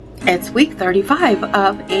It's week 35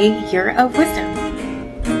 of A Year of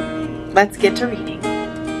Wisdom. Let's get to reading.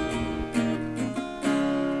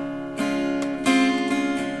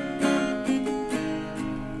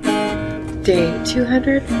 Day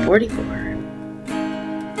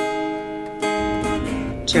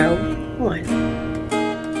 244. Job 1.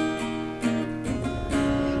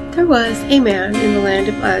 There was a man in the land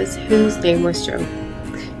of Uz whose name was Job.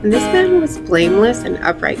 And this man was blameless and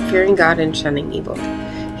upright, fearing God and shunning evil.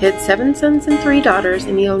 He had 7 sons and 3 daughters,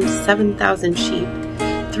 and he owned 7,000 sheep,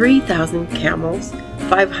 3,000 camels,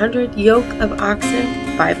 500 yoke of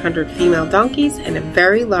oxen, 500 female donkeys, and a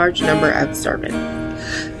very large number of servants.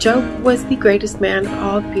 Job was the greatest man of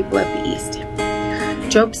all the people of the East.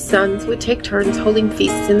 Job's sons would take turns holding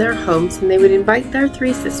feasts in their homes, and they would invite their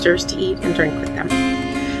 3 sisters to eat and drink with them.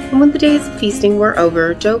 And when the days of feasting were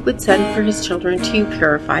over, Job would send for his children to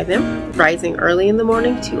purify them, rising early in the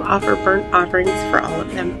morning to offer burnt offerings for all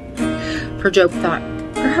of them. For Job thought,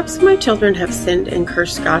 perhaps my children have sinned and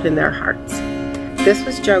cursed God in their hearts. This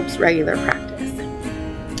was Job's regular practice.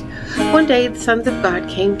 One day the sons of God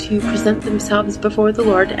came to present themselves before the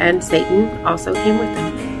Lord, and Satan also came with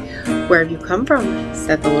them. Where have you come from?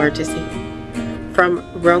 Said the Lord to Satan. From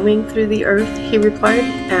roaming through the earth, he replied,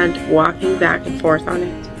 and walking back and forth on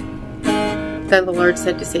it. Then the Lord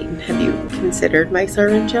said to Satan, have you considered my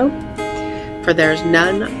servant Job? For there is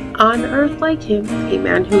none on earth like him, a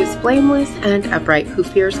man who is blameless and upright, who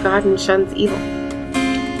fears God and shuns evil.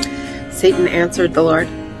 Satan answered the Lord,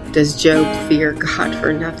 does Job fear God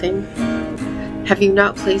for nothing? Have you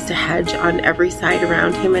not placed a hedge on every side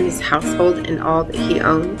around him and his household and all that he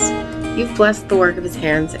owns? You've blessed the work of his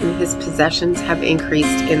hands, and his possessions have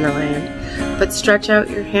increased in the land. But stretch out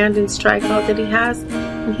your hand and strike all that he has,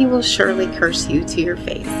 and he will surely curse you to your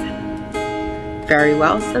face. Very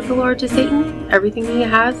well, said the Lord to Satan, everything he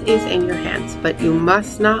has is in your hands, but you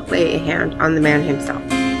must not lay a hand on the man himself.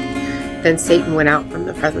 Then Satan went out from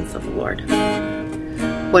the presence of the Lord.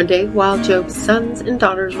 One day, while Job's sons and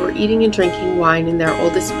daughters were eating and drinking wine in their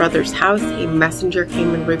oldest brother's house, a messenger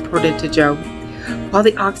came and reported to Job. While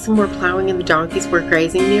the oxen were plowing and the donkeys were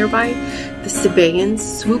grazing nearby, the Sabaeans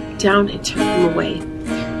swooped down and took them away.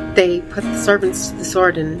 They put the servants to the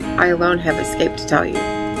sword, and I alone have escaped to tell you.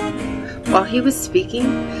 While he was speaking,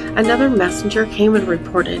 another messenger came and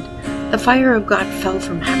reported, the fire of God fell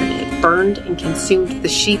from heaven. It burned and consumed the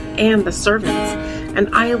sheep and the servants, and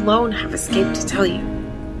I alone have escaped to tell you.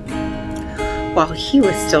 While he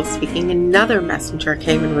was still speaking, another messenger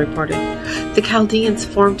came and reported, the Chaldeans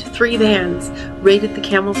formed 3 bands, raided the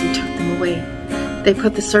camels, and took them away. They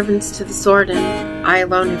put the servants to the sword, and I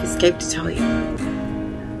alone have escaped to tell you.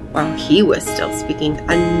 While he was still speaking,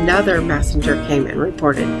 another messenger came and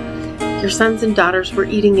reported, your sons and daughters were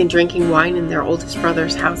eating and drinking wine in their oldest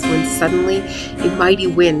brother's house when suddenly a mighty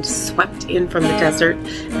wind swept in from the desert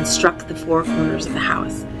and struck the 4 corners of the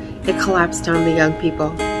house. It collapsed on the young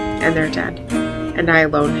people, and they're dead, and I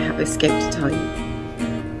alone have escaped to tell you.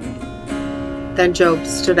 Then Job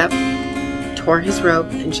stood up, tore his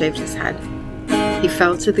robe, and shaved his head. He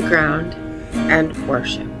fell to the ground and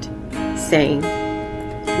worshipped, saying,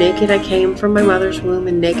 naked I came from my mother's womb,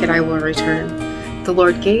 and naked I will return. The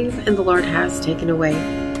Lord gave, and the Lord has taken away.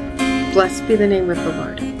 Blessed be the name of the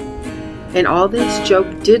Lord. In all this,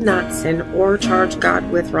 Job did not sin or charge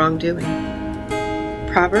God with wrongdoing.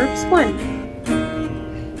 Proverbs 1.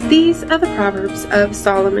 These are the Proverbs of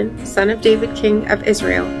Solomon, son of David, king of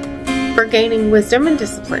Israel, for gaining wisdom and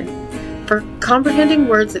discipline, for comprehending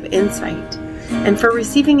words of insight, and for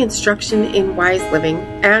receiving instruction in wise living,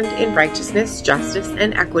 and in righteousness, justice,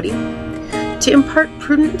 and equity, to impart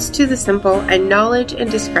prudence to the simple, and knowledge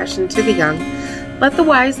and discretion to the young. Let the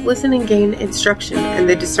wise listen and gain instruction, and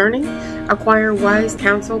the discerning acquire wise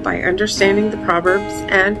counsel by understanding the proverbs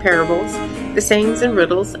and parables, the sayings and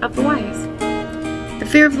riddles of the wise. The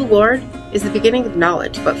fear of the Lord is the beginning of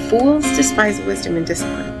knowledge, but fools despise wisdom and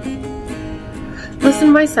discipline.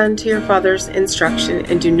 Listen, my son, to your father's instruction,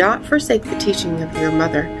 and do not forsake the teaching of your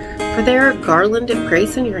mother, for they are a garland of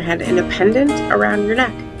grace on your head and a pendant around your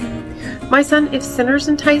neck. My son, if sinners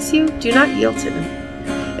entice you, do not yield to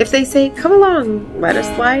them. If they say, come along, let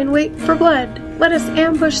us lie in wait for blood. Let us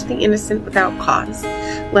ambush the innocent without cause.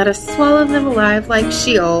 Let us swallow them alive like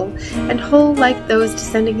Sheol, and whole like those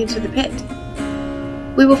descending into the pit.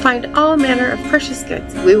 We will find all manner of precious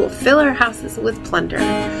goods. We will fill our houses with plunder.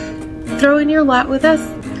 Throw in your lot with us.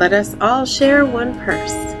 Let us all share one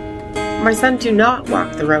purse. My son, do not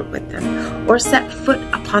walk the road with them, or set foot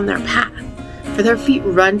upon their path. For their feet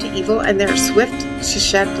run to evil, and they are swift to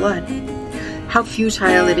shed blood. How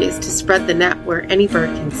futile it is to spread the net where any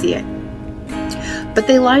bird can see it. But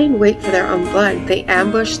they lie in wait for their own blood. They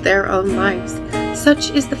ambush their own lives.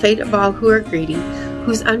 Such is the fate of all who are greedy,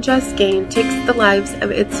 whose unjust gain takes the lives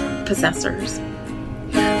of its possessors.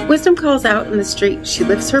 Wisdom calls out in the street. She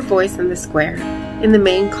lifts her voice in the square. In the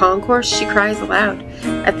main concourse she cries aloud.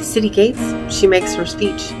 At the city gates she makes her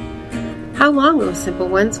speech. How long, O simple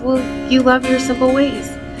ones, will you love your simple ways?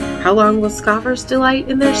 How long will scoffers delight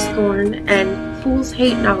in their scorn, and fools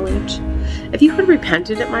hate knowledge? If you had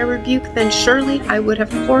repented at my rebuke, then surely I would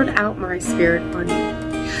have poured out my spirit on you.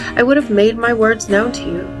 I would have made my words known to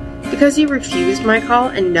you. Because you refused my call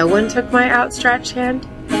and no one took my outstretched hand?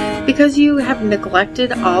 Because you have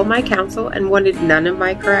neglected all my counsel and wanted none of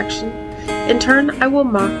my correction? In turn, I will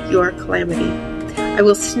mock your calamity. I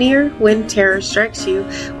will sneer when terror strikes you,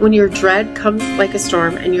 when your dread comes like a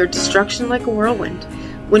storm and your destruction like a whirlwind,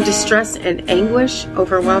 when distress and anguish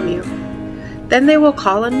overwhelm you. Then they will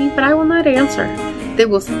call on me, but I will not answer. They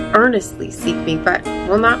will earnestly seek me, but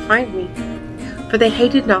will not find me. For they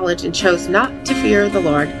hated knowledge and chose not to fear the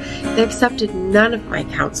Lord. They accepted none of my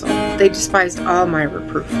counsel. They despised all my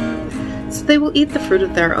reproof. So they will eat the fruit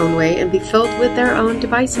of their own way and be filled with their own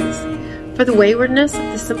devices. For the waywardness of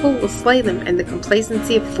the simple will slay them, and the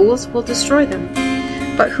complacency of fools will destroy them.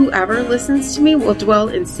 But whoever listens to me will dwell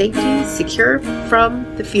in safety, secure from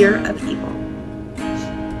the fear of evil.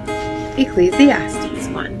 Ecclesiastes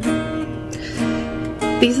 1.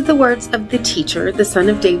 These are the words of the teacher, the son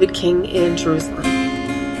of David, king in Jerusalem.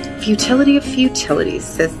 Futility of futilities,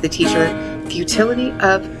 says the teacher, futility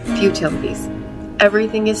of futilities.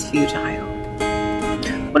 Everything is futile.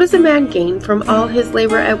 What does a man gain from all his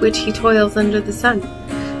labor at which he toils under the sun?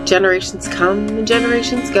 Generations come and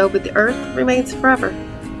generations go, but the earth remains forever.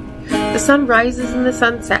 The sun rises and the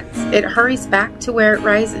sun sets. It hurries back to where it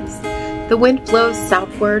rises. The wind blows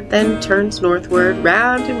southward, then turns northward.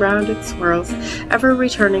 Round and round it swirls, ever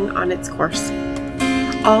returning on its course.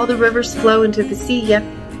 All the rivers flow into the sea, yet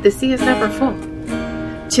the sea is never full.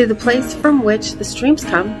 To the place from which the streams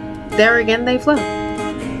come, there again they flow.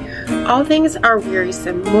 All things are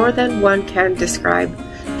wearisome, more than one can describe.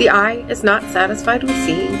 The eye is not satisfied with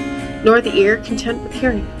seeing, nor the ear content with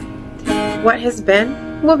hearing. What has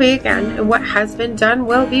been will be again, and what has been done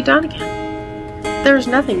will be done again. There is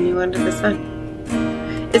nothing new under the sun.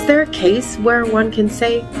 Is there a case where one can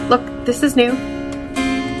say, look, this is new?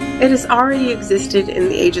 It has already existed in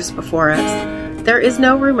the ages before us. There is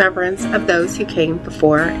no remembrance of those who came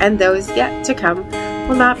before, and those yet to come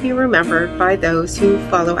will not be remembered by those who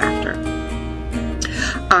follow after.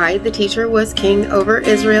 I, the teacher, was king over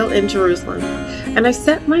Israel in Jerusalem, and I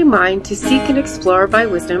set my mind to seek and explore by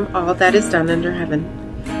wisdom all that is done under heaven.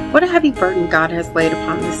 What a heavy burden God has laid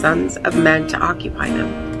upon the sons of men to occupy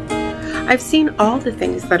them. I've seen all the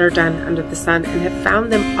things that are done under the sun and have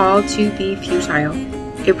found them all to be futile,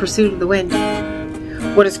 a pursuit of the wind.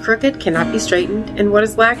 What is crooked cannot be straightened, and what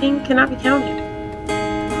is lacking cannot be counted.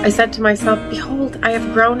 I said to myself, behold, I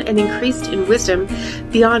have grown and increased in wisdom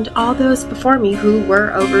beyond all those before me who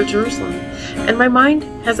were over Jerusalem, and my mind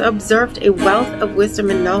has observed a wealth of wisdom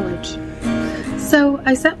and knowledge. So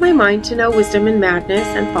I set my mind to know wisdom and madness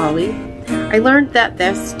and folly. I learned that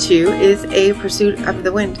this, too, is a pursuit of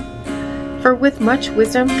the wind. For with much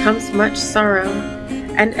wisdom comes much sorrow,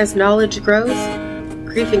 and as knowledge grows,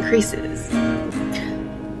 grief increases.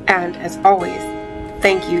 And as always,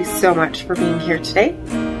 thank you so much for being here today.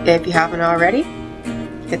 If you haven't already,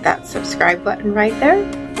 hit that subscribe button right there,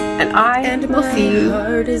 and will see you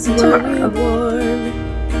tomorrow.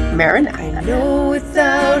 Maranatha. I know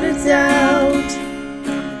without a doubt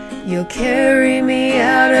you'll carry me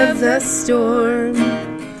out of the storm.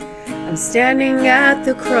 I'm standing at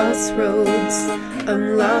the crossroads,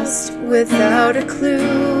 I'm lost without a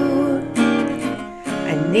clue.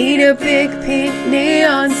 I need a big pink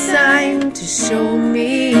neon sign to show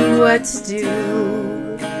me what to do.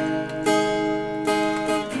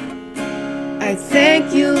 I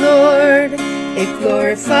thank you, Lord. It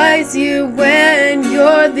glorifies you when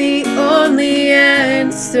you're the only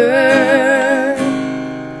answer.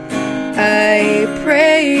 I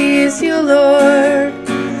praise you, Lord,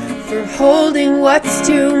 for holding what's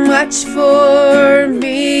too much for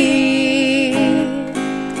me.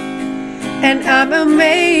 And I'm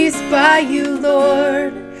amazed by you,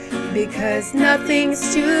 Lord, because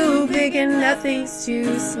nothing's too big and nothing's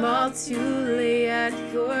too small to lay at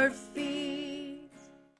your feet.